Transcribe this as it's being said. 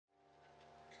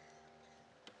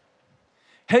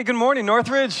Hey, good morning,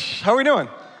 Northridge. How are we doing?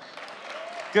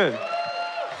 Good.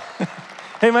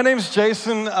 Hey, my name's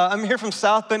Jason. I'm here from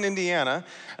South Bend, Indiana.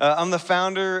 I'm the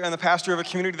founder and the pastor of a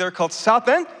community there called South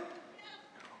Bend.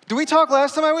 Did we talk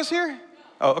last time I was here?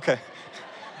 Oh, okay.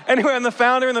 Anyway, I'm the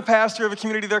founder and the pastor of a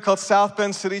community there called South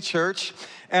Bend City Church.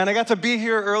 And I got to be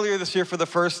here earlier this year for the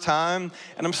first time.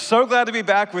 And I'm so glad to be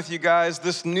back with you guys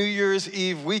this New Year's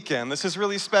Eve weekend. This is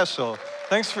really special.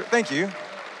 Thank you.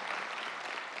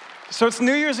 So it's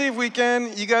New Year's Eve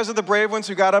weekend. You guys are the brave ones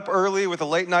who got up early with a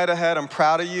late night ahead. I'm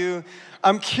proud of you.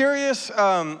 I'm curious,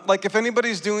 if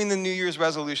anybody's doing the New Year's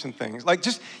resolution things.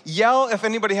 Just yell if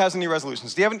anybody has any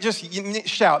resolutions. Do you have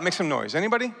shout, make some noise.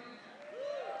 Anybody?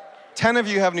 10 of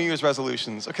you have New Year's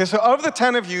resolutions. Okay, so of the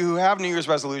 10 of you who have New Year's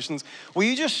resolutions, will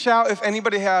you just shout if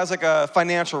anybody has a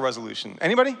financial resolution?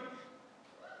 Anybody?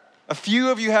 A few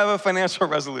of you have a financial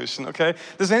resolution, okay?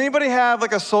 Does anybody have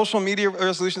a social media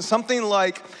resolution? Something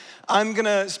like, I'm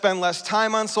gonna spend less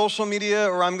time on social media,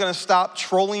 or I'm gonna stop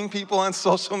trolling people on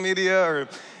social media, or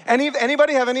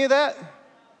anybody have any of that?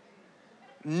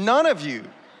 None of you.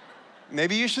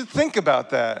 Maybe you should think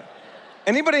about that.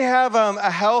 Anybody have a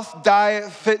health,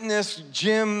 diet, fitness,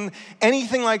 gym,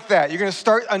 anything like that? You're gonna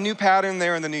start a new pattern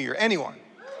there in the new year. Anyone?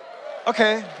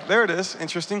 Okay, there it is,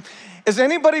 interesting. Is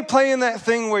anybody playing that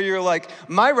thing where you're like,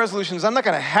 my resolution is I'm not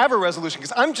gonna have a resolution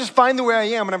because I'm just fine the way I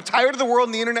am and I'm tired of the world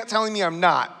and the internet telling me I'm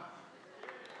not?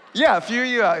 Yeah, a few of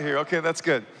you out here. Okay, that's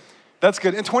good. That's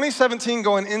good. In 2017,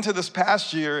 going into this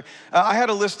past year, I had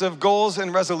a list of goals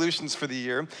and resolutions for the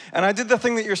year, and I did the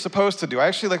thing that you're supposed to do. I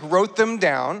actually wrote them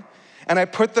down, and I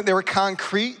put that they were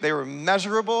concrete, they were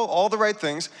measurable, all the right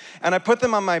things, and I put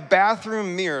them on my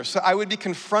bathroom mirror so I would be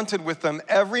confronted with them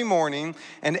every morning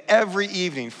and every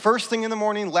evening. First thing in the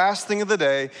morning, last thing of the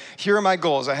day, here are my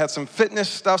goals. I had some fitness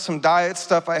stuff, some diet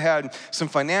stuff, I had some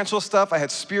financial stuff, I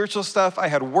had spiritual stuff, I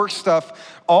had work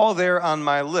stuff, all there on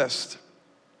my list.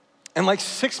 And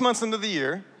 6 months into the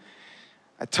year,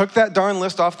 I took that darn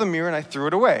list off the mirror and I threw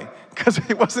it away because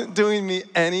it wasn't doing me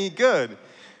any good.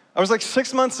 I was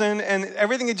 6 months in and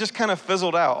everything had just kind of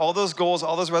fizzled out. All those goals,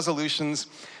 all those resolutions,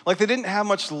 they didn't have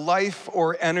much life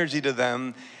or energy to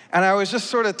them. And I was just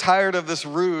sort of tired of this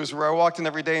ruse where I walked in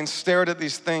every day and stared at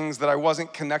these things that I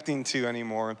wasn't connecting to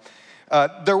anymore.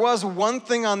 There was one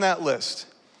thing on that list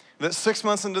that 6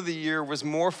 months into the year was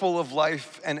more full of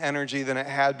life and energy than it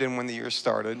had been when the year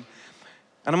started.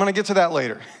 And I'm gonna get to that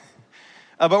later.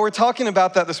 But we're talking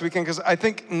about that this weekend because I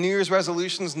think New Year's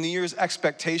resolutions, New Year's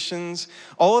expectations,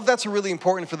 all of that's really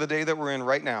important for the day that we're in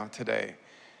right now, today.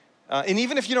 And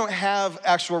even if you don't have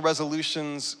actual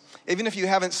resolutions, even if you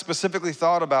haven't specifically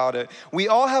thought about it, we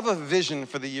all have a vision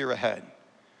for the year ahead.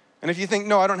 And if you think,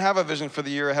 no, I don't have a vision for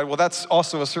the year ahead, well, that's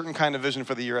also a certain kind of vision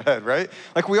for the year ahead, right?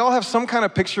 We all have some kind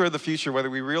of picture of the future, whether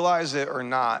we realize it or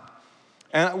not.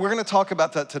 And we're gonna talk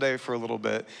about that today for a little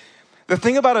bit. The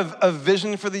thing about a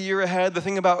vision for the year ahead, the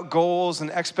thing about goals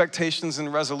and expectations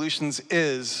and resolutions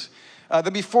is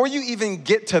that before you even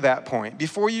get to that point,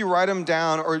 before you write them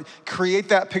down or create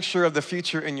that picture of the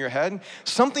future in your head,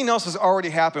 something else has already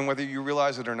happened, whether you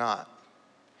realize it or not,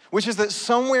 which is that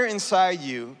somewhere inside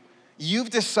you,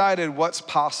 you've decided what's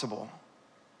possible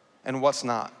and what's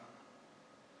not.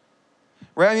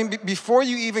 Right? Before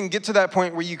you even get to that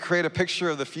point where you create a picture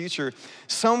of the future,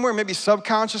 somewhere, maybe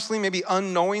subconsciously, maybe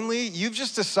unknowingly, you've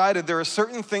just decided there are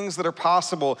certain things that are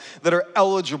possible, that are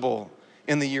eligible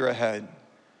in the year ahead.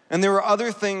 And there are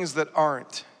other things that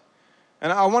aren't.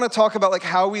 And I want to talk about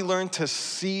how we learn to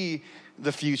see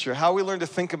the future, how we learn to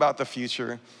think about the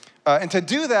future. And to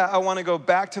do that, I want to go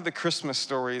back to the Christmas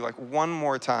story one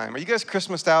more time. Are you guys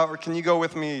Christmased out, or can you go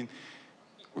with me?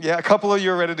 Yeah, a couple of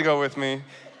you are ready to go with me.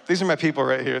 These are my people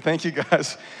right here. Thank you,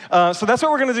 guys. So that's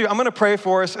what we're going to do. I'm going to pray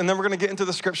for us, and then we're going to get into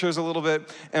the scriptures a little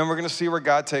bit, and we're going to see where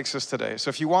God takes us today. So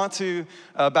if you want to,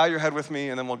 bow your head with me,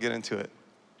 and then we'll get into it.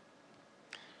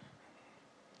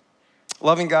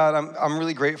 Loving God, I'm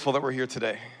really grateful that we're here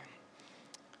today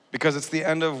because it's the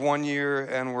end of one year,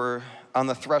 and we're on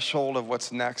the threshold of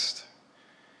what's next.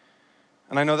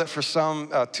 And I know that for some,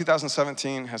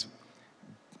 2017 has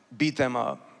beat them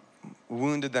up,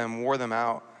 wounded them, wore them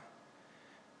out.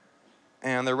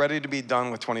 And they're ready to be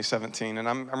done with 2017. And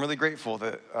I'm really grateful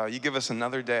that you give us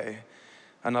another day,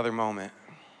 another moment.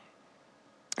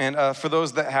 And for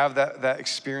those that have that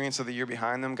experience of the year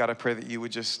behind them, God, I pray that you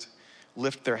would just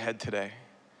lift their head today.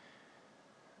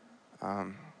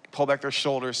 Pull back their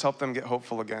shoulders, help them get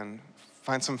hopeful again.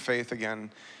 Find some faith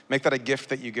again. Make that a gift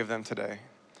that you give them today.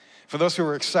 For those who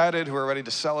are excited, who are ready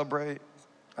to celebrate,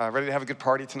 ready to have a good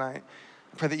party tonight,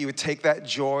 I pray that you would take that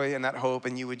joy and that hope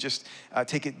and you would just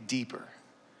take it deeper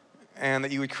and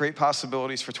that you would create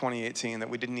possibilities for 2018 that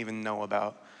we didn't even know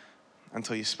about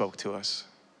until you spoke to us.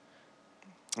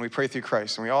 And we pray through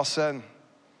Christ. And we all said,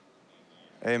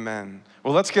 amen.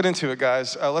 Well, let's get into it,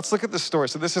 guys. Let's look at this story.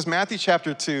 So this is Matthew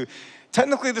chapter 2.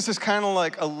 Technically, this is kind of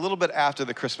like a little bit after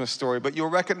the Christmas story, but you'll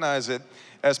recognize it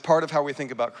as part of how we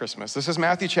think about Christmas. This is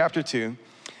Matthew chapter 2.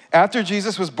 After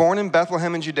Jesus was born in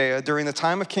Bethlehem in Judea, during the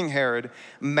time of King Herod,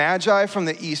 Magi from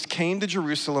the east came to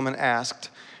Jerusalem and asked,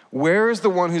 "Where is the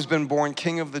one who's been born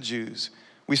King of the Jews?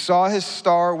 We saw his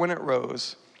star when it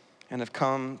rose and have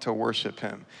come to worship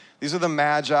him." These are the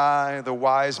Magi, the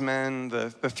wise men, the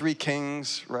three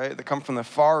kings, right? That come from the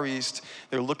far east.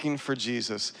 They're looking for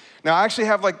Jesus. Now, I actually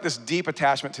have like this deep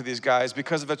attachment to these guys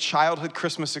because of a childhood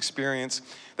Christmas experience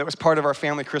that was part of our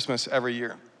family Christmas every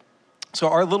year. So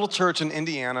our little church in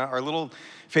Indiana, our little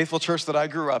faithful church that I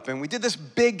grew up in, we did this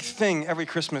big thing every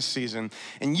Christmas season.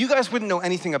 And you guys wouldn't know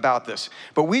anything about this,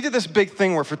 but we did this big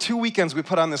thing where for 2 weekends we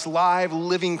put on this live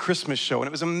living Christmas show, and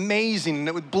it was amazing, and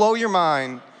it would blow your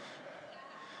mind.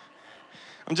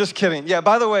 I'm just kidding. Yeah,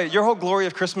 by the way, your whole Glory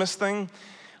of Christmas thing,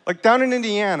 like down in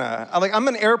Indiana, I'm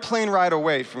an airplane ride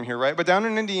away from here, right? But down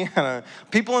in Indiana,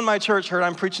 people in my church heard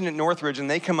I'm preaching at Northridge, and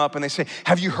they come up and they say,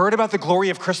 "Have you heard about the Glory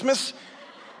of Christmas?"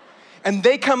 And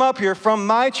they come up here from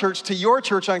my church to your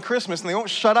church on Christmas, and they won't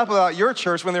shut up about your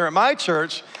church when they're at my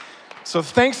church. So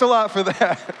thanks a lot for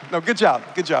that. No, good job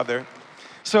there.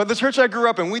 So the church I grew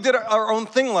up in, we did our own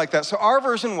thing like that. So our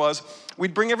version was,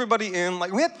 we'd bring everybody in,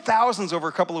 like we had thousands over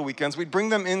a couple of weekends. We'd bring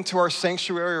them into our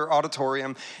sanctuary or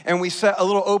auditorium, and we set a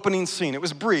little opening scene. It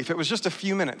was brief. It was just a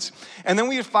few minutes. And then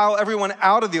we would file everyone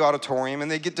out of the auditorium, and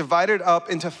they'd get divided up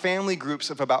into family groups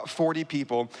of about 40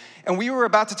 people. And we were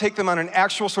about to take them on an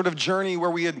actual sort of journey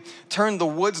where we had turned the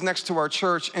woods next to our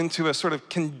church into a sort of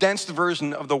condensed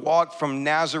version of the walk from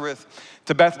Nazareth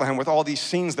to Bethlehem with all these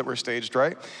scenes that were staged,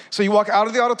 right? So you walk out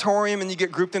of the auditorium and you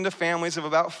get grouped into families of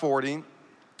about 40,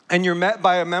 and you're met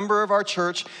by a member of our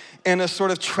church in a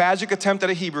sort of tragic attempt at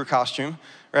a Hebrew costume,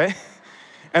 right?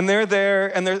 And they're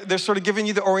there, and they're sort of giving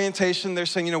you the orientation. They're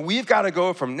saying, we've got to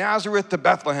go from Nazareth to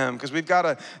Bethlehem because we've got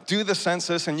to do the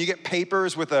census, and you get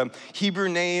papers with a Hebrew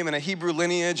name and a Hebrew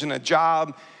lineage and a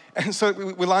job. And so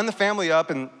we line the family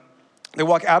up, and they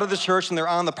walk out of the church, and they're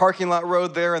on the parking lot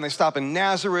road there, and they stop in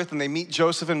Nazareth, and they meet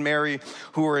Joseph and Mary,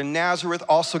 who are in Nazareth,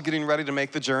 also getting ready to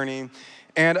make the journey.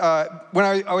 And when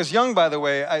I was young, by the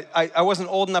way, I wasn't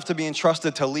old enough to be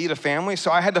entrusted to lead a family, so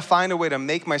I had to find a way to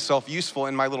make myself useful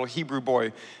in my little Hebrew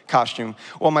boy costume.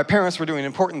 Well, my parents were doing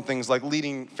important things like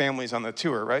leading families on the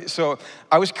tour, right? So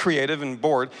I was creative and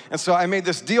bored, and so I made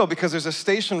this deal because there's a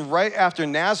station right after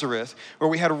Nazareth where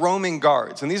we had roaming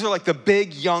guards, and these are like the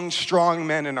big, young, strong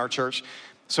men in our church.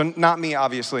 So not me,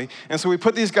 obviously. And so we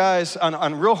put these guys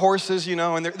on real horses,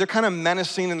 and they're kind of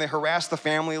menacing, and they harass the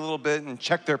family a little bit and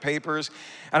check their papers.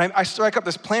 And I strike up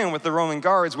this plan with the Roman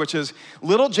guards, which is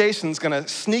little Jason's gonna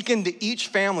sneak into each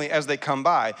family as they come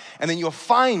by. And then you'll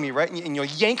find me, right? And you'll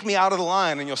yank me out of the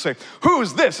line, and you'll say,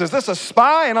 "Who's this? Is this a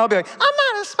spy?" And I'll be like, "I'm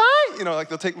not a spy." Like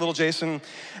they'll take little Jason.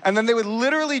 And then they would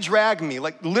literally drag me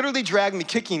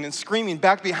kicking and screaming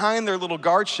back behind their little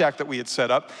guard shack that we had set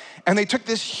up. And they took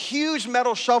this huge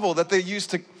metal shovel that they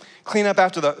used to clean up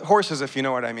after the horses, if you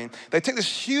know what I mean. They took this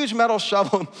huge metal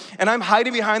shovel, and I'm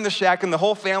hiding behind the shack, and the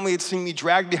whole family had seen me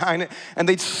drag behind it, and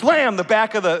they'd slam the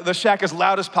back of the shack as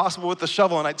loud as possible with the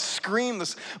shovel, and I'd scream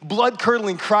this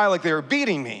blood-curdling cry like they were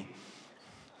beating me.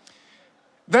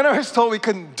 Then I was told we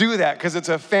couldn't do that because it's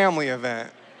a family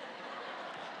event.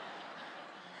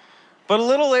 But a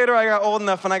little later, I got old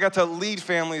enough and I got to lead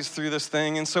families through this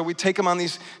thing. And so we take them on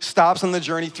these stops on the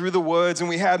journey through the woods. And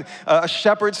we had a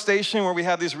shepherd station where we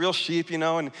had these real sheep,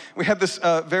 and we had this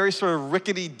very sort of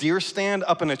rickety deer stand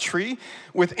up in a tree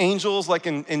with angels like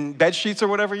in bed sheets or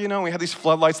whatever, We had these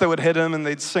floodlights that would hit them, and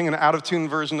they'd sing an out-of-tune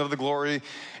version of the glory.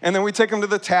 And then we'd take them to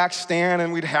the tax stand,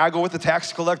 and we'd haggle with the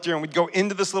tax collector, and we'd go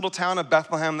into this little town of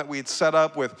Bethlehem that we had set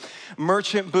up with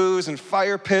merchant booths and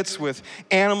fire pits with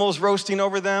animals roasting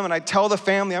over them. And I'd tell the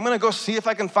family, I'm gonna go see if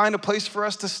I can find a place for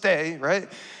us to stay, right?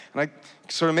 And I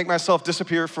sort of make myself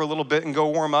disappear for a little bit and go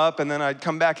warm up, and then I'd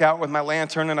come back out with my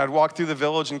lantern, and I'd walk through the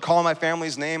village and call my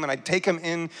family's name, and I'd take them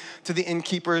in to the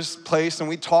innkeeper's place, and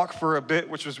we'd talk for a bit,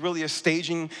 which was really a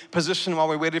staging position while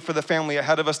we waited for the family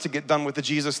ahead of us to get done with the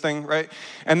Jesus thing, right?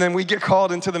 And then we'd get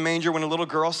called into the manger when a little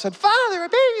girl said, "Father, a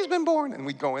baby's been born," and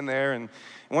we'd go in there, and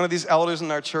one of these elders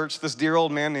in our church, this dear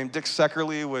old man named Dick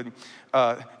Seckerly, would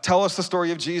tell us the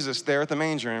story of Jesus there at the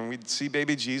manger, and we'd see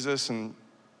baby Jesus, and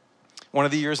one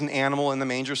of the years an animal in the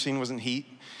manger scene was in heat,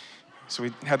 so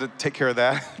we had to take care of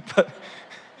that.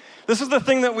 This is the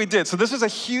thing that we did. So this is a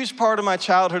huge part of my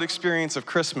childhood experience of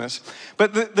Christmas.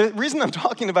 But the reason I'm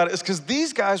talking about it is because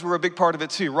these guys were a big part of it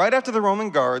too. Right after the Roman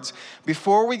guards,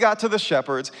 before we got to the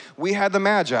shepherds, we had the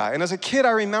Magi. And as a kid,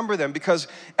 I remember them because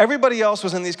everybody else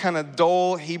was in these kind of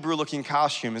dull Hebrew-looking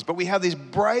costumes. But we had these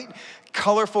bright,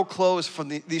 colorful clothes from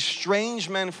these strange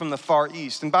men from the Far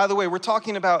East. And by the way, we're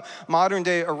talking about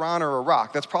modern-day Iran or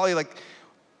Iraq. That's probably like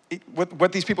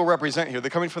what these people represent here. They're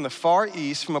coming from the Far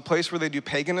East, from a place where they do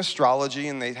pagan astrology,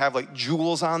 and they have like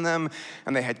jewels on them,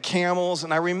 and they had camels,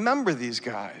 and I remember these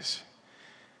guys.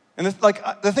 And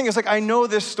the thing is, like, I know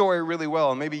this story really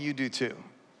well, and maybe you do too.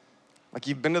 Like,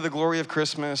 you've been to the Glory of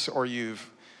Christmas, or you've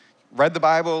read the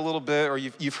Bible a little bit, or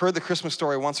you've heard the Christmas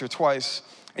story once or twice,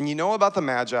 and you know about the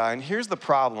Magi, and here's the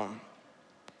problem.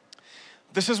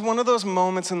 This is one of those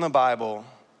moments in the Bible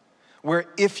where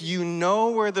if you know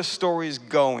where the story's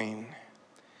going,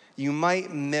 you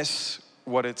might miss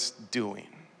what it's doing.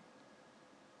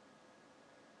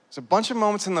 There's a bunch of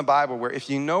moments in the Bible where if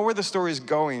you know where the story's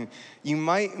going, you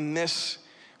might miss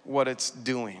what it's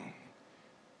doing.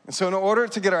 And so in order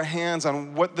to get our hands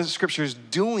on what the scripture is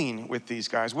doing with these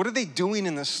guys, what are they doing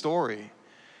in this story?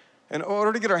 In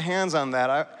order to get our hands on that,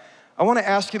 I want to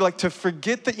ask you to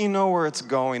forget that you know where it's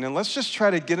going, and let's just try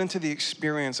to get into the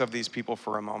experience of these people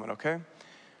for a moment, okay?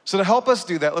 So to help us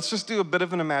do that, let's just do a bit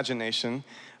of an imagination.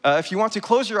 If you want to,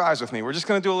 close your eyes with me. We're just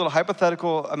going to do a little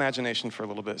hypothetical imagination for a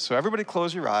little bit. So everybody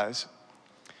close your eyes.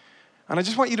 And I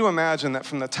just want you to imagine that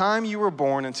from the time you were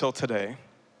born until today,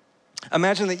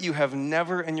 imagine that you have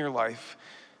never in your life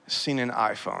seen an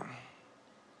iPhone.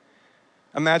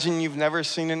 Imagine you've never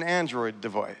seen an Android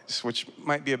device, which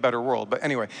might be a better world. But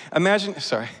anyway, imagine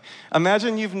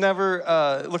you've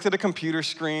never looked at a computer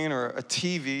screen or a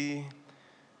TV.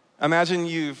 Imagine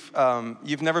you've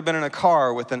never been in a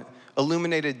car with an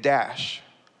illuminated dash.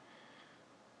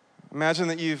 Imagine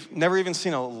that you've never even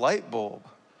seen a light bulb.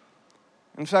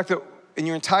 In fact, that in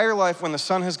your entire life, when the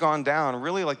sun has gone down,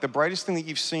 really the brightest thing that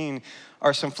you've seen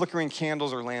are some flickering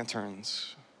candles or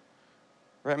lanterns.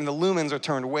 Right? I mean, the lumens are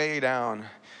turned way down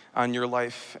on your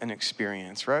life and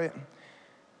experience, right?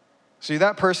 So you're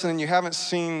that person and you haven't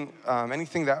seen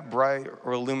anything that bright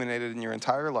or illuminated in your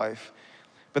entire life.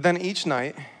 But then each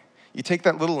night, you take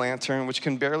that little lantern, which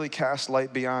can barely cast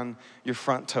light beyond your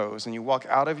front toes, and you walk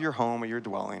out of your home or your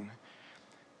dwelling,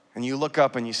 and you look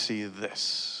up and you see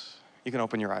this. You can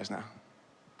open your eyes now.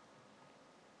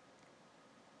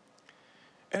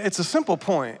 It's a simple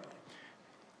point.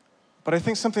 But I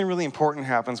think something really important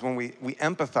happens when we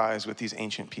empathize with these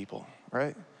ancient people,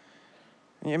 right?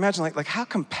 And you imagine, how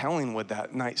compelling would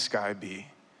that night sky be?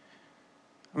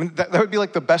 I mean, that would be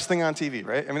the best thing on TV,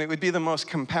 right? I mean, it would be the most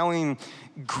compelling,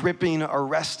 gripping,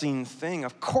 arresting thing.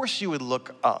 Of course you would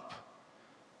look up,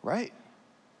 right?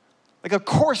 Of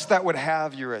course that would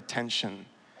have your attention.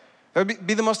 That would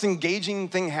be the most engaging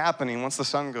thing happening once the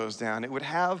sun goes down. It would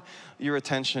have your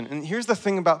attention. And here's the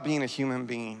thing about being a human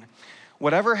being.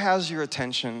 Whatever has your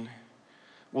attention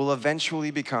will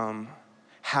eventually become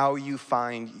how you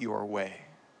find your way,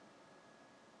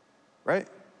 right?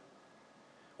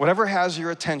 Whatever has your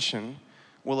attention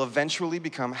will eventually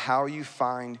become how you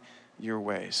find your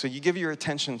way. So you give your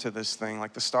attention to this thing,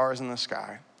 like the stars in the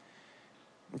sky,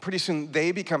 and pretty soon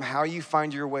they become how you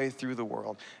find your way through the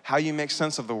world, how you make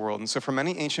sense of the world. And so for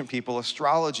many ancient people,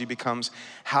 astrology becomes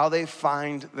how they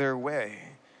find their way.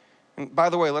 And by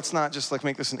the way, let's not just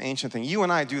make this an ancient thing. You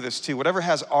and I do this too. Whatever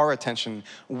has our attention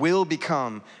will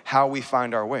become how we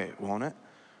find our way, won't it?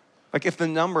 If the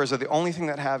numbers are the only thing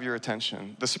that have your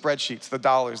attention, the spreadsheets, the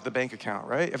dollars, the bank account,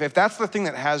 right? If that's the thing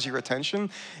that has your attention,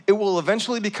 it will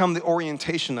eventually become the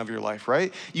orientation of your life,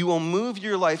 right? You will move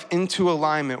your life into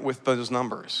alignment with those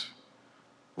numbers,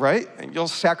 right? And you'll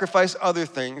sacrifice other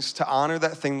things to honor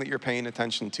that thing that you're paying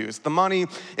attention to. It's the money.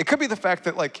 It could be the fact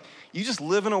that you just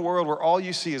live in a world where all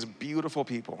you see is beautiful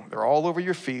people. They're all over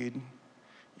your feed.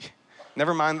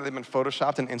 Never mind that they've been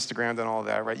photoshopped and Instagrammed and all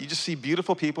that, right? You just see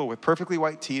beautiful people with perfectly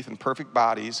white teeth and perfect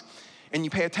bodies, and you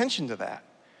pay attention to that.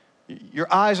 Your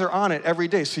eyes are on it every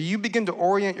day. So you begin to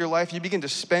orient your life. You begin to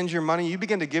spend your money. You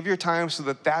begin to give your time so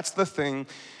that that's the thing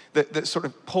that sort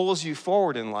of pulls you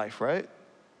forward in life, right?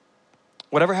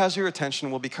 Whatever has your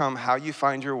attention will become how you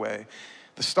find your way.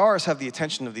 The stars have the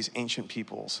attention of these ancient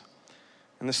peoples.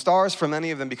 And the stars, for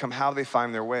many of them, become how they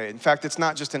find their way. In fact, it's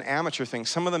not just an amateur thing.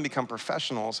 Some of them become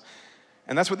professionals.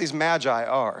 And that's what these magi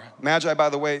are. Magi, by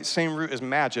the way, same root as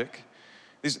magic.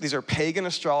 These are pagan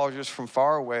astrologers from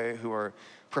far away who are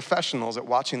professionals at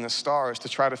watching the stars to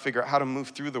try to figure out how to move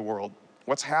through the world.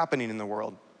 What's happening in the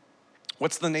world?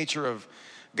 What's the nature of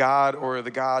God or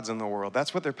the gods in the world?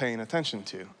 That's what they're paying attention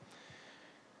to.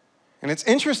 And it's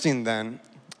interesting then,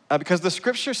 Because the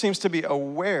scripture seems to be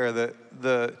aware that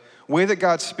the way that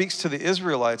God speaks to the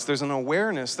Israelites, there's an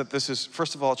awareness that this is,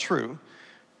 first of all, true,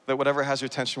 that whatever has your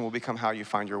attention will become how you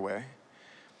find your way.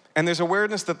 And there's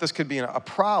awareness that this could be a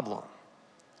problem.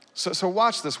 So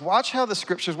watch this. Watch how the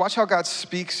scriptures, watch how God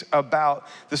speaks about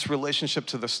this relationship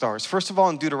to the stars. First of all,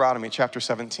 in Deuteronomy chapter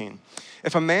 17.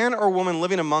 If a man or woman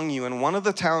living among you in one of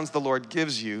the towns the Lord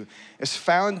gives you is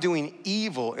found doing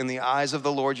evil in the eyes of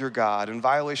the Lord your God in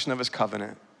violation of his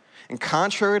covenant, and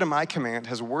contrary to my command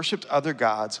has worshiped other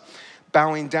gods,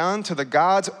 bowing down to the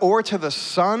gods or to the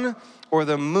sun or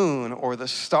the moon or the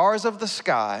stars of the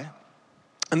sky,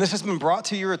 and this has been brought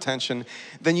to your attention,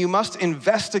 then you must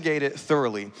investigate it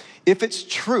thoroughly. If it's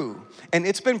true, and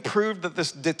it's been proved that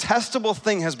this detestable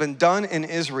thing has been done in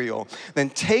Israel, then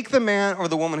take the man or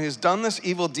the woman who's done this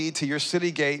evil deed to your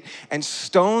city gate and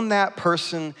stone that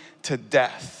person to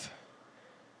death.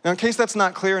 Now, in case that's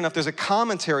not clear enough, there's a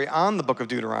commentary on the book of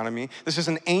Deuteronomy. This is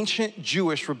an ancient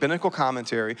Jewish rabbinical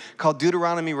commentary called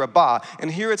Deuteronomy Rabbah, and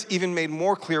here it's even made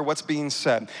more clear what's being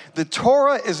said. The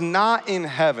Torah is not in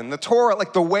heaven. The Torah,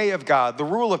 like the way of God, the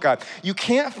rule of God, you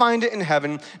can't find it in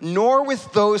heaven, nor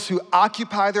with those who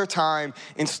occupy their time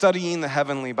in studying the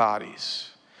heavenly bodies.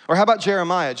 Or how about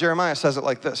Jeremiah? Jeremiah says it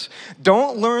like this: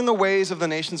 don't learn the ways of the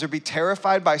nations or be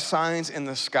terrified by signs in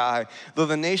the sky, though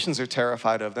the nations are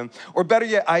terrified of them. Or better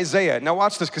yet, Isaiah. Now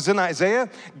watch this, because in Isaiah,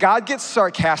 God gets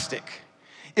sarcastic.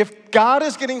 If God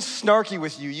is getting snarky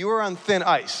with you, you are on thin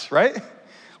ice, right?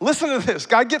 Listen to this.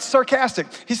 God gets sarcastic.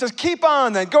 He says, keep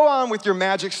on then. Go on with your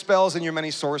magic spells and your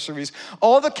many sorceries.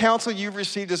 All the counsel you've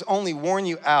received has only worn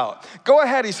you out. Go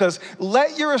ahead, he says,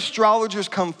 let your astrologers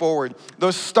come forward,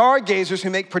 those stargazers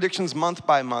who make predictions month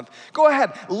by month. Go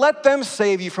ahead, let them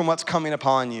save you from what's coming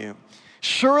upon you.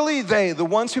 Surely they, the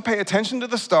ones who pay attention to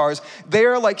the stars, they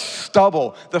are like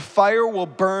stubble. The fire will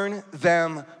burn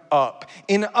them up.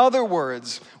 In other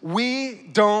words, we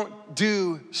don't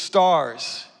do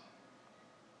stars.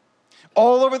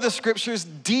 All over the scriptures,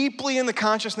 deeply in the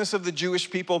consciousness of the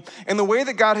Jewish people and the way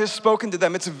that God has spoken to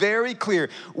them, it's very clear.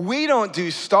 We don't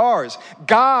do stars.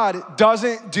 God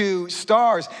doesn't do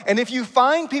stars. And if you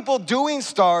find people doing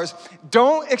stars,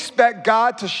 don't expect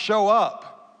God to show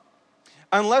up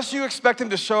unless you expect him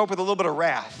to show up with a little bit of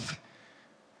wrath.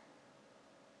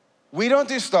 We don't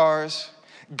do stars.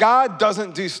 God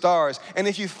doesn't do stars. And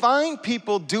if you find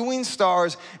people doing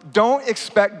stars, don't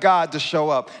expect God to show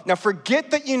up. Now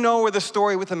forget that you know where the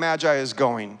story with the Magi is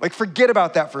going. Like forget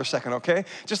about that for a second, okay?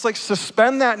 Just like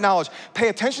suspend that knowledge. Pay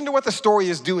attention to what the story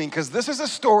is doing, because this is a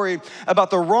story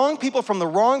about the wrong people from the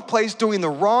wrong place doing the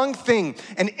wrong thing.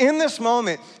 And in this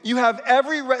moment, you have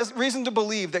every reason to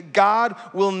believe that God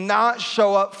will not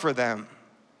show up for them.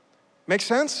 Make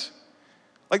sense?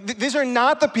 Like these are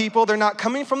not the people, they're not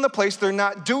coming from the place, they're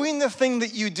not doing the thing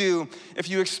that you do if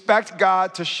you expect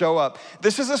God to show up.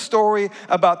 This is a story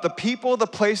about the people, the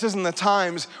places, and the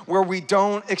times where we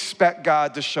don't expect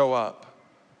God to show up.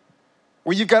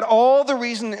 Where you've got all the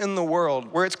reason in the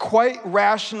world, where it's quite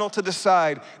rational to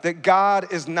decide that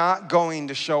God is not going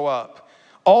to show up.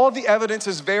 All the evidence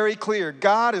is very clear.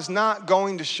 God is not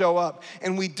going to show up.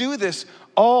 And we do this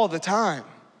all the time.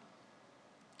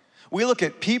 We look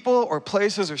at people or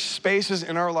places or spaces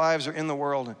in our lives or in the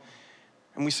world,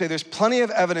 and we say there's plenty of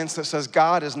evidence that says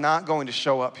God is not going to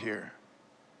show up here.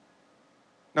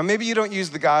 Now, maybe you don't use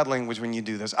the God language when you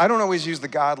do this. I don't always use the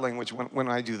God language when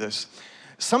I do this.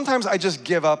 Sometimes I just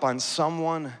give up on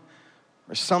someone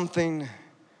or something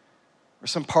or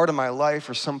some part of my life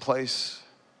or some place.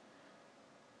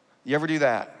 You ever do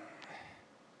that?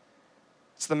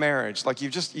 It's the marriage. Like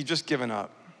you've just given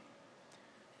up.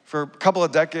 For a couple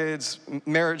of decades,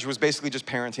 marriage was basically just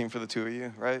parenting for the two of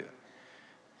you, right?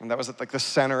 And that was like the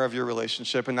center of your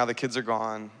relationship, and now the kids are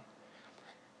gone.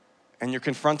 And you're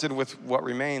confronted with what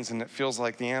remains, and it feels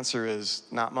like the answer is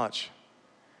not much.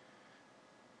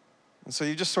 And so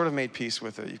you just sort of made peace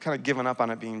with it. You've kind of given up on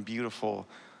it being beautiful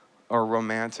or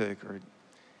romantic or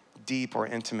deep or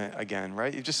intimate again,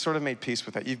 right? You've just sort of made peace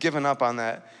with that. You've given up on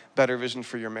that better vision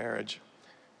for your marriage.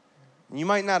 You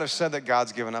might not have said that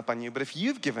God's given up on you, but if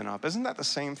you've given up, isn't that the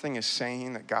same thing as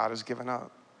saying that God has given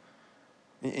up?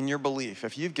 In your belief,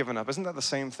 if you've given up, isn't that the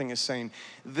same thing as saying,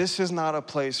 this is not a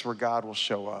place where God will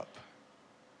show up?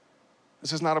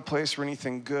 This is not a place where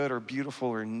anything good or beautiful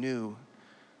or new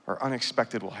or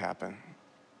unexpected will happen.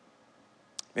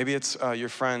 Maybe it's your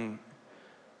friend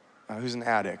who's an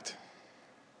addict,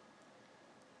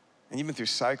 and you've been through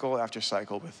cycle after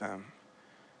cycle with them.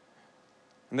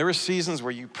 And there were seasons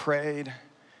where you prayed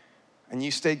and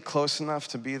you stayed close enough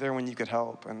to be there when you could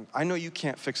help. And I know you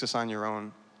can't fix this on your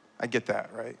own. I get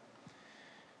that, right?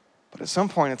 But at some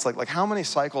point, it's like how many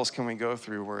cycles can we go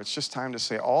through where it's just time to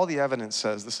say, all the evidence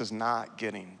says this is not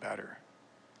getting better.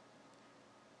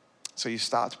 So you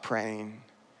stopped praying,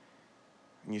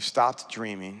 and you stopped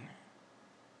dreaming.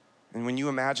 And when you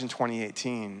imagine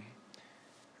 2018,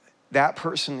 that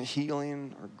person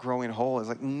healing or growing whole is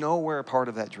like nowhere a part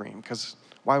of that dream, because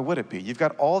why would it be? You've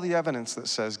got all the evidence that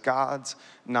says God's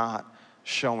not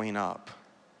showing up.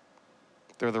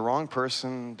 They're the wrong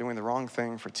person doing the wrong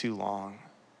thing for too long.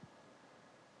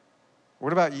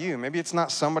 What about you? Maybe it's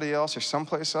not somebody else or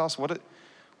someplace else. What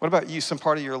about you? Some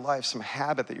part of your life, some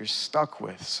habit that you're stuck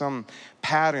with, some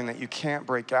pattern that you can't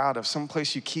break out of, some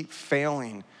place you keep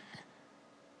failing.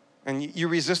 And you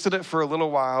resisted it for a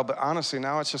little while, but honestly,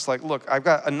 now it's just like, look, I've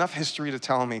got enough history to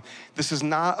tell me this is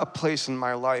not a place in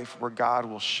my life where God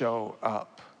will show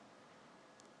up.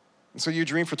 And so your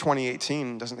dream for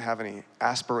 2018 doesn't have any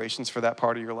aspirations for that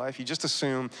part of your life. You just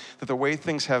assume that the way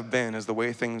things have been is the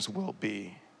way things will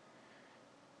be.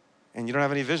 And you don't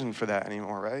have any vision for that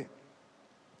anymore, right?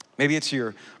 Maybe it's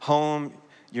your home,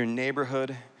 your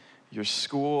neighborhood, your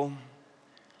school,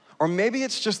 or maybe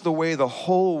it's just the way the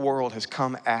whole world has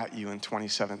come at you in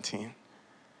 2017.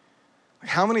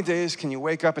 How many days can you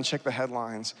wake up and check the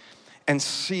headlines and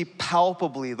see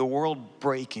palpably the world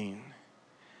breaking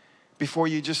before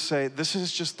you just say, this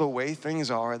is just the way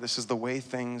things are, this is the way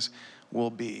things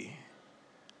will be?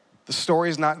 The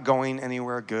story's not going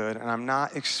anywhere good, and I'm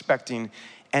not expecting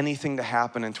anything to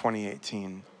happen in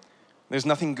 2018. There's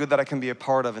nothing good that I can be a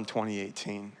part of in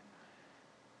 2018.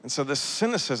 And so this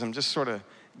cynicism just sort of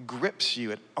grips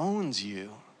you, it owns you.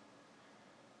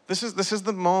 This is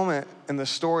the moment in the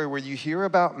story where you hear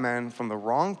about men from the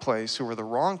wrong place who are the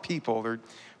wrong people. They're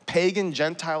pagan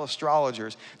Gentile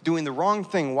astrologers doing the wrong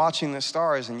thing, watching the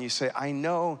stars, and you say, I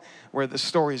know where the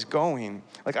story's going.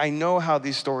 Like, I know how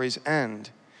these stories end.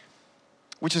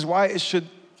 Which is why it should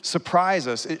surprise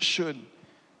us, it should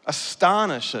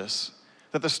astonish us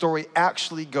that the story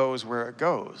actually goes where it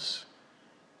goes.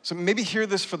 So maybe hear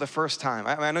this for the first time.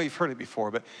 I know you've heard it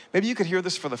before, but maybe you could hear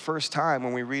this for the first time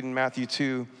when we read in Matthew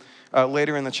 2,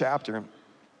 later in the chapter.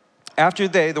 After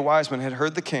they, the wise men, had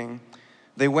heard the king,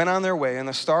 they went on their way, and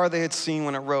the star they had seen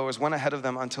when it rose went ahead of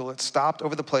them until it stopped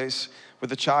over the place where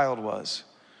the child was.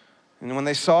 And when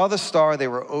they saw the star, they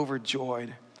were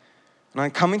overjoyed. And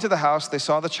on coming to the house, they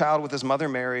saw the child with his mother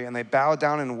Mary, and they bowed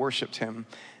down and worshiped him.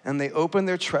 And they opened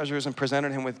their treasures and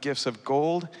presented him with gifts of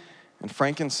gold and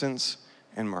frankincense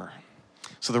and myrrh.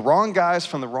 So the wrong guys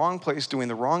from the wrong place doing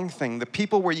the wrong thing, the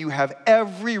people where you have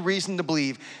every reason to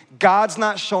believe God's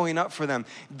not showing up for them,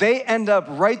 they end up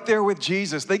right there with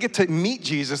Jesus. They get to meet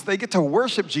Jesus. They get to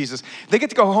worship Jesus. They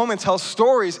get to go home and tell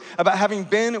stories about having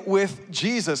been with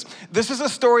Jesus. This is a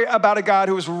story about a God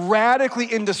who is radically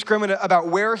indiscriminate about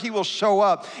where he will show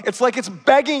up. It's like it's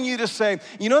begging you to say,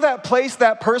 you know that place,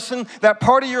 that person, that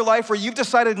part of your life where you've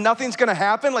decided nothing's gonna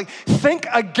happen? Like, think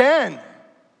again.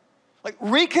 Like,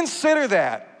 reconsider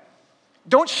that.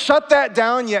 Don't shut that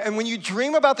down yet. And when you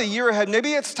dream about the year ahead,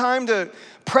 maybe it's time to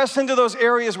press into those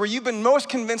areas where you've been most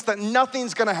convinced that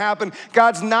nothing's gonna happen.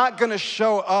 God's not gonna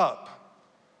show up.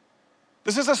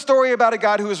 This is a story about a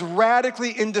God who is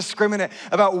radically indiscriminate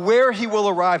about where he will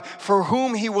arrive, for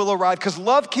whom he will arrive, because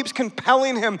love keeps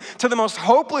compelling him to the most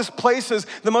hopeless places,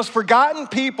 the most forgotten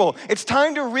people. It's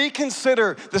time to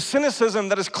reconsider the cynicism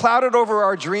that has clouded over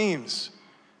our dreams.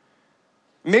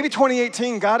 Maybe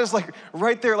 2018, God is like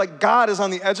right there, like God is on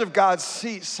the edge of God's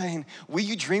seat saying, will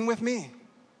you dream with me?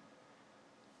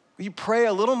 Will you pray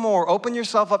a little more? Open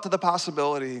yourself up to the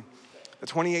possibility that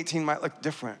 2018 might look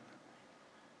different.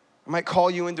 I might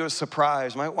call you into a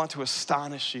surprise. I might want to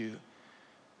astonish you.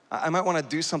 I might want to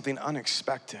do something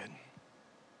unexpected.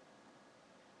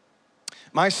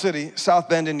 My city, South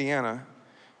Bend, Indiana,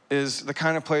 is the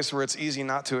kind of place where it's easy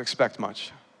not to expect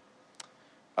much.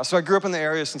 So I grew up in the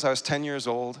area since I was 10 years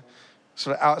old,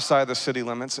 sort of outside the city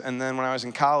limits. And then when I was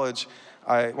in college,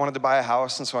 I wanted to buy a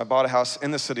house, and so I bought a house in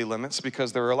the city limits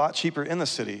because they were a lot cheaper in the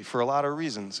city for a lot of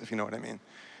reasons, if you know what I mean.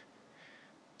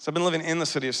 So I've been living in the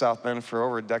city of South Bend for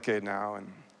over a decade now.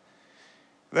 And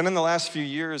then in the last few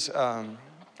years, I've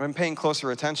been paying closer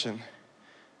attention.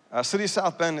 City of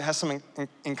South Bend has something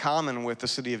in common with the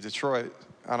city of Detroit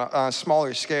on a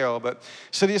smaller scale, but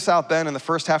city of South Bend in the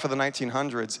first half of the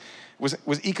 1900s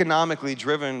was economically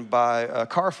driven by a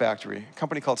car factory, a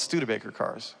company called Studebaker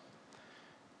Cars.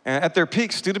 And at their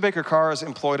peak, Studebaker Cars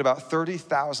employed about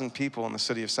 30,000 people in the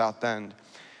city of South Bend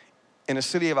in a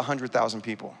city of 100,000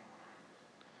 people.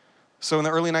 So in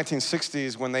the early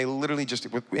 1960s, when they literally just,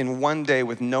 in one day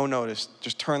with no notice,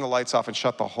 just turned the lights off and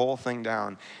shut the whole thing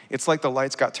down, it's like the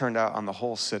lights got turned out on the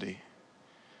whole city.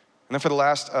 And then for the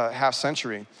last half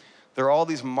century, There are all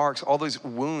these marks, all these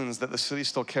wounds that the city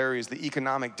still carries, the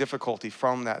economic difficulty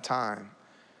from that time.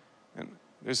 And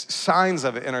there's signs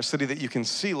of it in our city that you can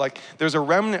see. Like, there's a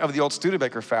remnant of the old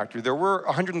Studebaker factory. There were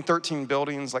 113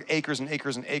 buildings, like acres and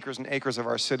acres and acres and acres of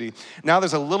our city. Now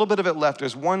there's a little bit of it left.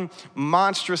 There's one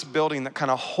monstrous building that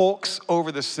kind of hulks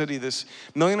over the city, this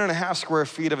 1.5 million square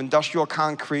feet of industrial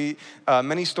concrete,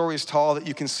 many stories tall, that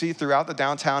you can see throughout the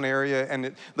downtown area,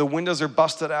 and the windows are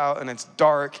busted out and it's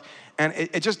dark. And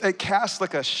it casts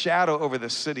like a shadow over the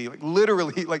city, like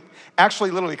literally,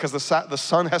 because the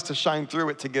sun has to shine through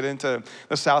it to get into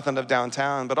the south end of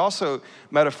downtown, but also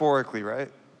metaphorically,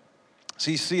 right? So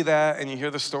you see that and you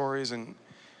hear the stories, and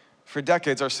for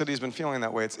decades our city's been feeling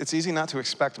that way. It's easy not to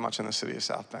expect much in the city of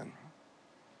South Bend.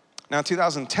 Now in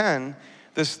 2010,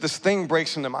 this thing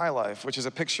breaks into my life, which is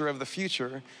a picture of the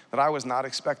future that I was not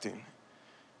expecting.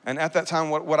 And at that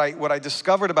time, what I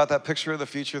discovered about that picture of the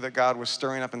future that God was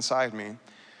stirring up inside me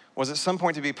was at some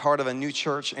point to be part of a new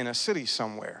church in a city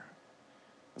somewhere.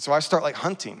 And so I start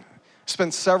hunting.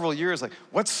 Spent several years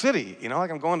what city?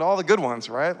 I'm going to all the good ones,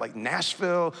 right? Like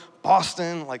Nashville,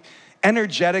 Boston,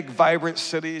 energetic, vibrant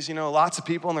cities, lots of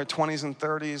people in their 20s and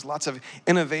 30s, lots of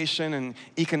innovation and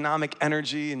economic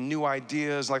energy and new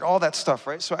ideas, all that stuff,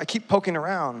 right? So I keep poking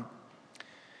around.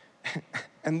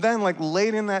 And then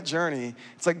late in that journey,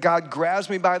 it's God grabs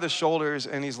me by the shoulders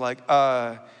and he's like,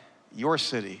 your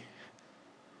city.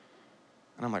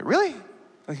 And I'm like, really?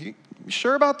 You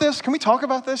sure about this? Can we talk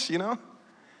about this, And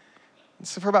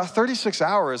so for about 36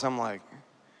 hours, I'm like,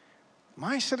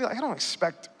 my city, I don't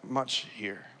expect much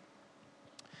here.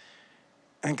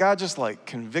 And God just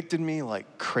convicted me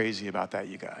like crazy about that,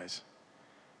 you guys.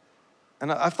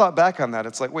 And I've thought back on that.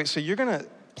 It's wait, so you're gonna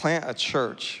plant a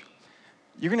church.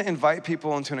 You're gonna invite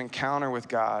people into an encounter with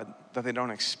God that they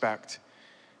don't expect.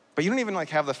 But you don't even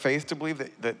have the faith to believe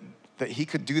that he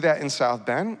could do that in South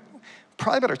Bend.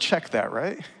 Probably better check that,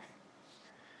 right?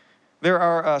 There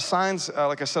are signs,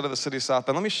 like I said, of the city of South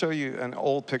Bend. Let me show you an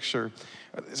old picture.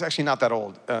 It's actually not that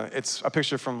old. It's a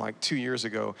picture from 2 years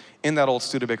ago in that old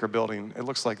Studebaker building. It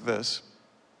looks like this.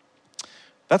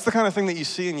 That's the kind of thing that you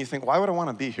see and you think, why would I want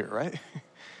to be here, right?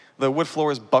 The wood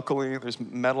floor is buckling. There's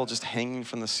metal just hanging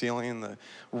from the ceiling. The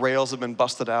rails have been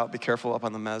busted out. Be careful up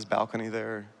on the mezz balcony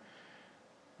there.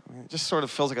 It just sort of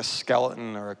feels like a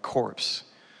skeleton or a corpse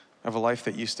of a life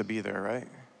that used to be there, right?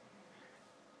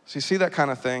 So you see that kind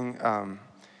of thing,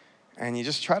 and you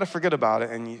just try to forget about it,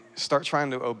 and you start trying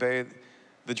to obey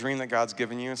the dream that God's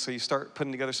given you, and so you start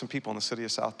putting together some people in the city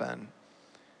of South Bend.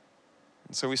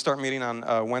 And so we start meeting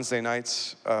on Wednesday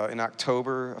nights in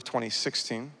October of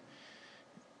 2016,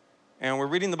 and we're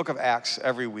reading the book of Acts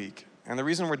every week. And the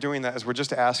reason we're doing that is we're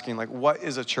just asking, what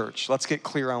is a church? Let's get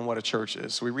clear on what a church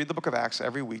is. So we read the book of Acts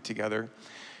every week together,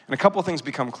 and a couple of things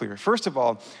become clear. First of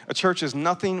all, a church is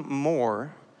nothing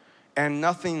more and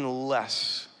nothing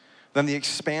less than the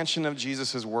expansion of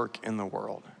Jesus' work in the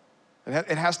world.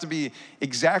 It has to be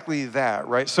exactly that,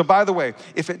 right? So by the way,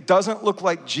 if it doesn't look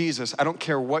like Jesus, I don't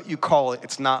care what you call it,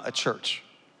 it's not a church,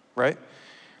 right?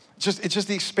 It's just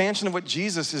the expansion of what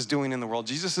Jesus is doing in the world,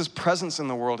 Jesus' presence in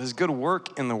the world, his good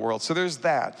work in the world. So there's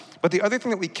that. But the other thing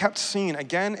that we kept seeing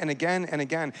again and again and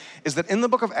again is that in the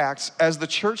book of Acts, as the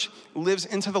church lives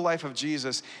into the life of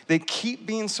Jesus, they keep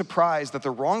being surprised that the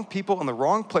wrong people in the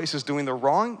wrong places doing the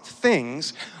wrong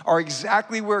things are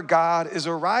exactly where God is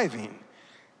arriving.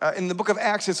 In the book of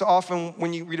Acts, it's often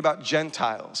when you read about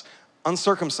Gentiles,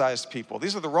 uncircumcised people.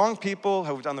 These are the wrong people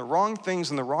who have done the wrong things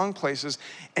in the wrong places,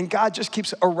 and God just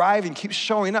keeps arriving, keeps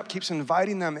showing up, keeps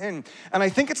inviting them in. And I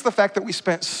think it's the fact that we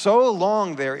spent so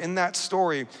long there in that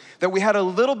story that we had a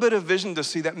little bit of vision to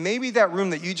see that maybe that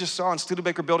room that you just saw in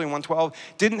Studebaker Building 112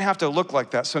 didn't have to look like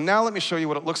that. So now let me show you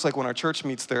what it looks like when our church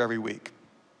meets there every week.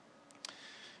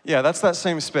 Yeah, that's that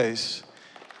same space.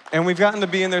 And we've gotten to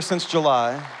be in there since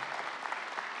July.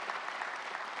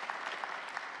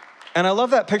 And I love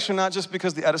that picture not just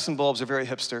because the Edison bulbs are very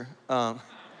hipster.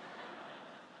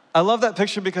 I love that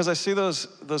picture because I see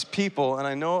those people and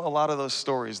I know a lot of those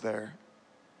stories there.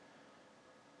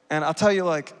 And I'll tell you,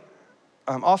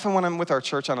 often when I'm with our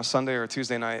church on a Sunday or a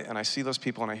Tuesday night and I see those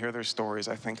people and I hear their stories,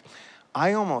 I think,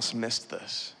 I almost missed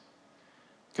this.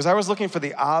 Because I was looking for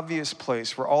the obvious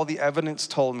place where all the evidence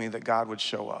told me that God would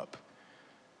show up.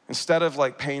 Instead of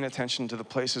paying attention to the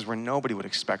places where nobody would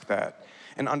expect that.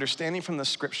 And understanding from the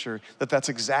scripture that that's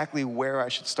exactly where I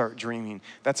should start dreaming.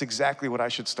 That's exactly what I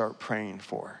should start praying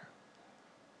for.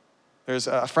 There's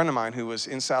a friend of mine who was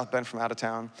in South Bend from out of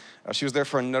town. She was there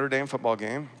for a Notre Dame football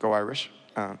game. Go Irish.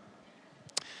 That's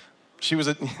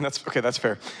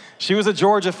fair. She was a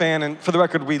Georgia fan, and for the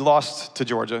record, we lost to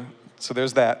Georgia. So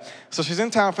there's that. So she's in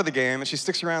town for the game, and she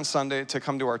sticks around Sunday to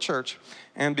come to our church.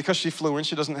 And because she flew in,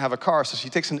 she doesn't have a car, so she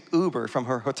takes an Uber from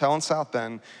her hotel in South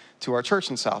Bend to our church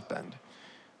in South Bend.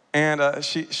 And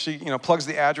she plugs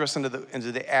the address into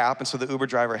the app, and so the Uber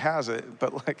driver has it.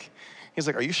 But he's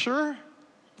like, "Are you sure?"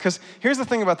 Because here's the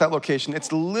thing about that location: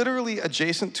 it's literally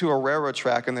adjacent to a railroad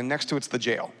track, and then next to it's the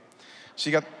jail. So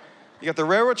you got the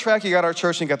railroad track, you got our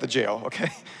church, and you got the jail,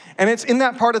 okay? And it's in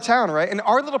that part of town, right? And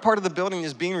our little part of the building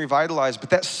is being revitalized,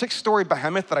 but that 6-story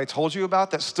behemoth that I told you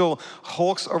about that still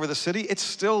hulks over the city, it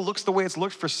still looks the way it's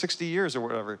looked for 60 years or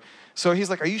whatever. So he's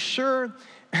like, "Are you sure?"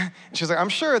 And she's like, "I'm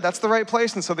sure, that's the right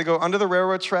place." And so they go under the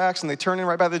railroad tracks, and they turn in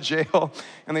right by the jail,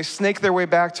 and they snake their way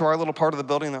back to our little part of the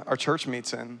building that our church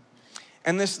meets in.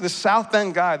 And this South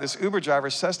Bend guy, this Uber driver,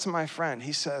 says to my friend,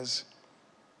 he says,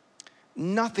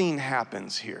 "Nothing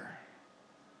happens here."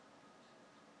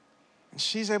 And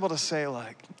she's able to say,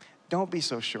 "Don't be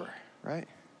so sure," right?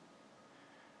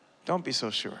 Don't be so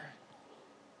sure.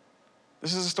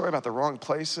 This is a story about the wrong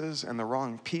places and the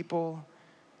wrong people,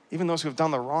 even those who have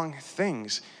done the wrong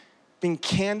things, being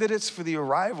candidates for the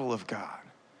arrival of God,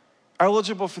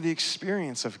 eligible for the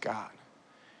experience of God.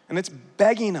 And it's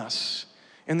begging us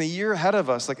in the year ahead of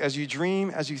us, as you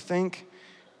dream, as you think,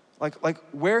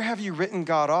 where have you written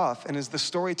God off? And is the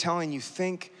story telling you,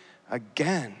 think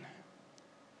again?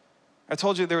 I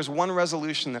told you there was one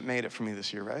resolution that made it for me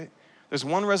this year, right? There's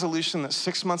one resolution that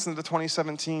 6 months into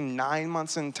 2017, 9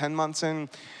 months in, 10 months in,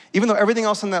 even though everything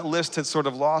else on that list had sort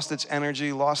of lost its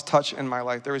energy, lost touch in my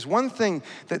life, there was one thing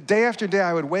that day after day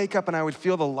I would wake up and I would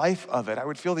feel the life of it. I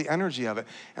would feel the energy of it.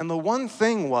 And the one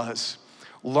thing was,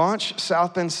 launch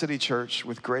South Bend City Church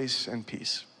with grace and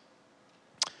peace.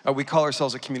 We call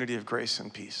ourselves a community of grace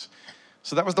and peace.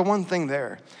 So that was the one thing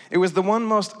there. It was the one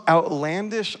most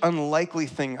outlandish, unlikely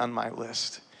thing on my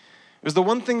list. It was the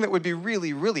one thing that would be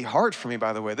really, really hard for me,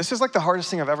 by the way. This is the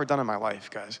hardest thing I've ever done in my life,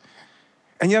 guys.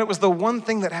 And yet it was the one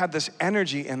thing that had this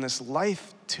energy and this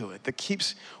life to it that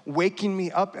keeps waking me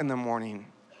up in the morning.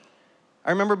 I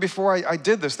remember before I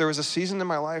did this, there was a season in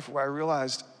my life where I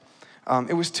realized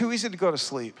it was too easy to go to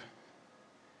sleep.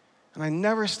 And I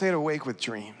never stayed awake with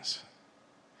dreams.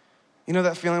 You know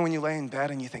that feeling when you lay in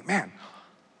bed and you think, "Man,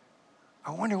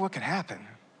 I wonder what could happen,"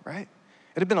 right?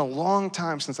 It had been a long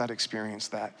time since I'd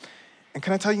experienced that. And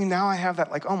can I tell you, now I have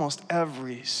that almost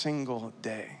every single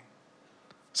day.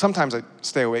 Sometimes I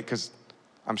stay awake because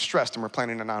I'm stressed and we're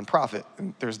planning a nonprofit,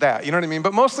 and there's that, you know what I mean?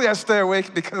 But mostly I stay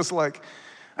awake because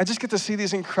I just get to see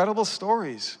these incredible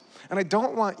stories, and I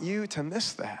don't want you to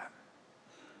miss that.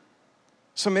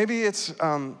 So maybe it's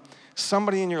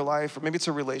somebody in your life, or maybe it's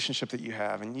a relationship that you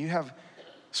have, and you have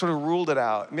sort of ruled it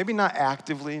out. Maybe not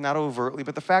actively, not overtly,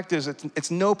 but the fact is it's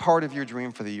no part of your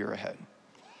dream for the year ahead.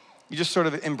 You just sort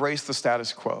of embrace the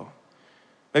status quo.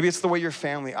 Maybe it's the way your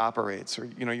family operates, or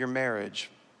your marriage.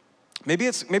 Maybe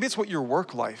it's what your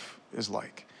work life is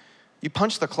like. You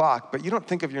punch the clock, but you don't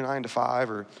think of your 9 to 5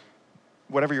 or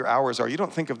whatever your hours are. You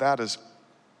don't think of that as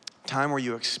time where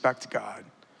you expect God,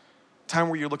 time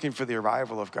where you're looking for the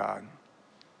arrival of God.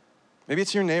 Maybe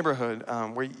it's your neighborhood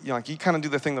where you kind of do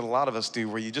the thing that a lot of us do,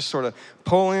 where you just sort of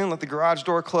pull in, let the garage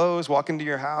door close, walk into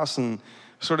your house, and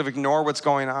sort of ignore what's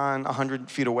going on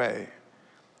 100 feet away.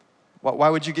 Why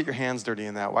would you get your hands dirty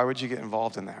in that? Why would you get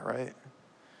involved in that, right?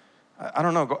 I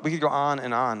don't know. We could go on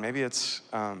and on. Maybe it's,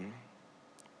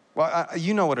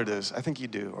 you know what it is. I think you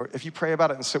do. Or if you pray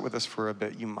about it and sit with us for a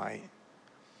bit, you might.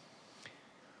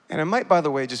 And it might, by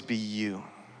the way, just be you.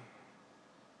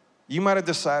 You might have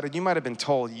decided, you might have been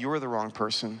told you're the wrong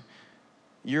person.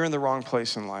 You're in the wrong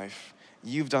place in life.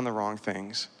 You've done the wrong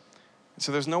things.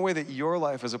 So there's no way that your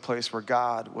life is a place where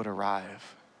God would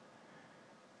arrive.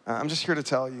 I'm just here to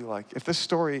tell you, if this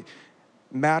story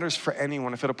matters for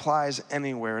anyone, if it applies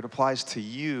anywhere, it applies to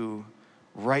you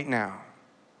right now.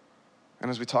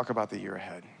 And as we talk about the year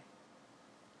ahead.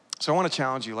 So I want to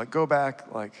challenge you, go back,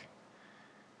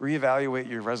 reevaluate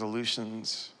your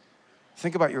resolutions.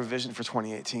 Think about your vision for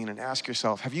 2018 and ask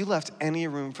yourself, have you left any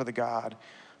room for the God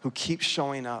who keeps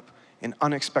showing up in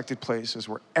unexpected places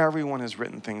where everyone has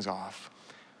written things off?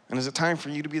 And is it time for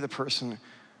you to be the person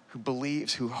who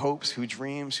believes, who hopes, who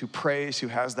dreams, who prays, who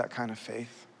has that kind of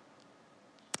faith?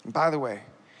 And by the way,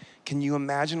 can you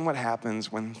imagine what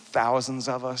happens when thousands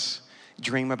of us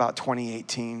dream about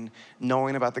 2018,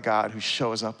 knowing about the God who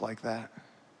shows up like that?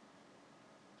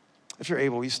 If you're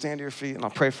able, will you stand to your feet, and I'll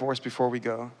pray for us before we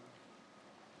go.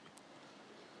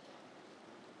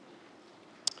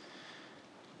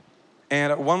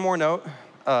 And one more note,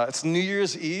 it's New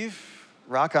Year's Eve,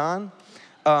 rock on.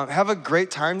 Have a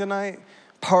great time tonight.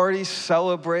 party,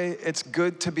 celebrate. It's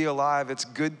good to be alive. It's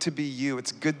good to be you.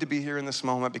 It's good to be here in this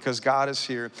moment because God is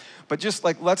here. But just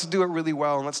like, let's do it really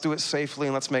well and let's do it safely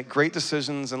and let's make great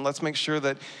decisions and let's make sure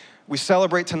that we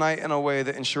celebrate tonight in a way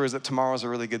that ensures that tomorrow's a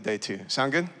really good day too.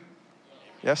 Sound good?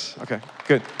 Yes? Okay,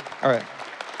 good. All right.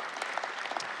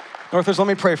 Northers, let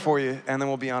me pray for you and then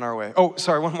we'll be on our way. Oh,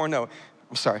 sorry, one more note.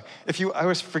 I'm sorry. I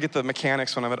always forget the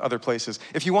mechanics when I'm at other places.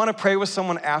 If you want to pray with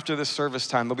someone after this service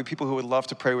time, there'll be people who would love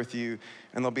to pray with you,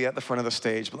 and they'll be at the front of the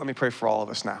stage. But let me pray for all of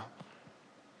us now.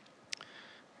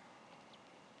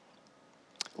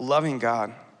 Loving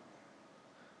God,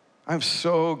 I'm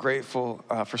so grateful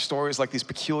for stories like these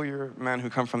peculiar men who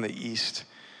come from the East,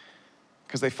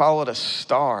 because they followed a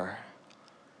star,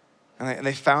 and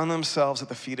they found themselves at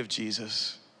the feet of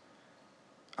Jesus.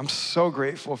 I'm so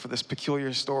grateful for this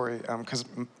peculiar story because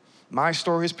my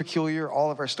story is peculiar.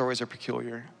 All of our stories are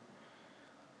peculiar.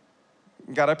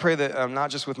 God, I pray that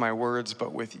not just with my words,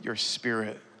 but with your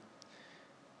Spirit,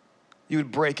 you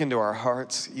would break into our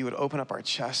hearts. You would open up our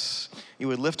chests. You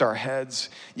would lift our heads.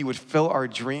 You would fill our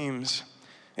dreams.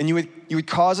 And you would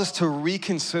cause us to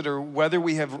reconsider whether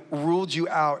we have ruled you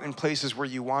out in places where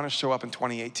you want to show up in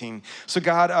 2018. So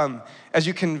God, as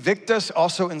you convict us,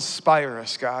 also inspire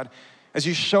us, God. As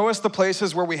you show us the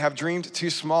places where we have dreamed too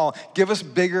small, give us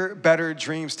bigger, better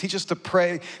dreams. Teach us to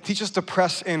pray. Teach us to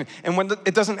press in. And when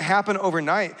it doesn't happen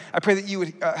overnight, I pray that you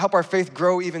would help our faith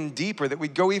grow even deeper, that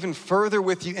we'd go even further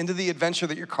with you into the adventure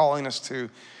that you're calling us to.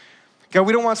 God,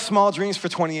 we don't want small dreams for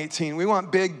 2018. We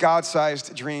want big,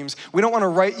 God-sized dreams. We don't want to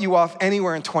write you off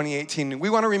anywhere in 2018. We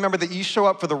want to remember that you show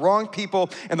up for the wrong people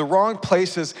in the wrong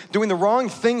places, doing the wrong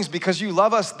things because you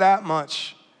love us that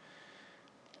much.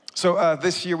 So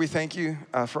this year we thank you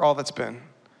for all that's been.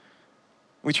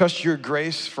 We trust your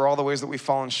grace for all the ways that we've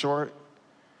fallen short.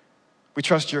 We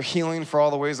trust your healing for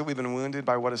all the ways that we've been wounded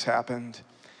by what has happened.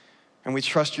 And we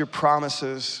trust your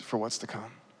promises for what's to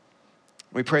come.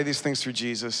 We pray these things through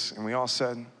Jesus, and we all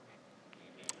said,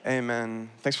 amen.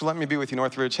 Thanks for letting me be with you,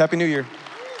 Northridge. Happy New Year.